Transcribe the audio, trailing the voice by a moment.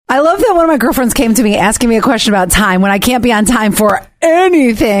that one of my girlfriends came to me asking me a question about time when I can't be on time for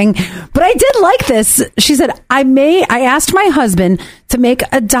anything. But I did like this. She said, I asked my husband to make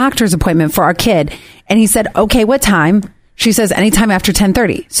a doctor's appointment for our kid. And he said, okay, what time? She says, anytime after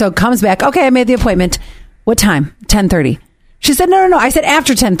 10:30. So it comes back. Okay, I made the appointment. What time? 10:30. She said, no. I said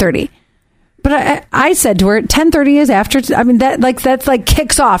after 10:30. But I said to her, 10:30 is after. I mean, that's like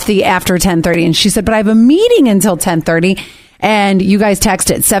kicks off the after 10:30. And she said, but I have a meeting until 10:30. And you guys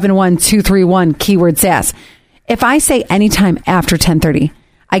text it 71231 keyword sass. If I say anytime after 10:30,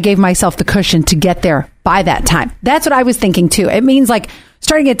 I gave myself the cushion to get there by that time. That's what I was thinking too. It means like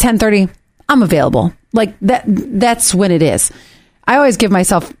starting at 10:30, I'm available. Like that's when it is. I always give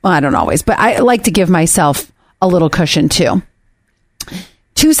myself, well, I don't always, but I like to give myself a little cushion too.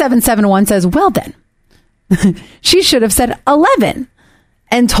 2771 says, well then, she should have said 11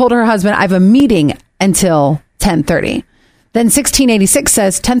 and told her husband, I have a meeting until 10:30. Then 1686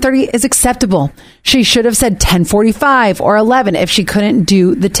 says 10:30 is acceptable. She should have said 10:45 or 11 if she couldn't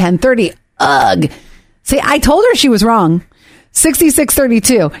do the 10:30. Ugh. See, I told her she was wrong.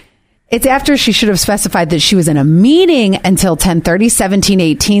 6632. It's after she should have specified that she was in a meeting until 10:30.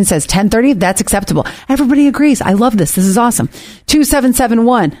 1718 says 10:30. That's acceptable. Everybody agrees. I love this. This is awesome.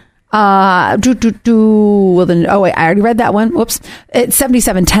 2771. Well, then, oh wait, I already read that one. Whoops. It's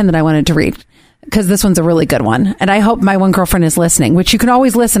 7710 that I wanted to read, because this one's a really good one. And I hope my one girlfriend is listening, which you can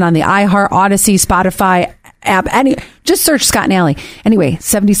always listen on the iHeart, Odyssey, Spotify app. Just search Scott and Allie. Anyway,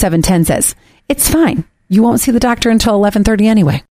 7710 says, it's fine. You won't see the doctor until 11:30 anyway.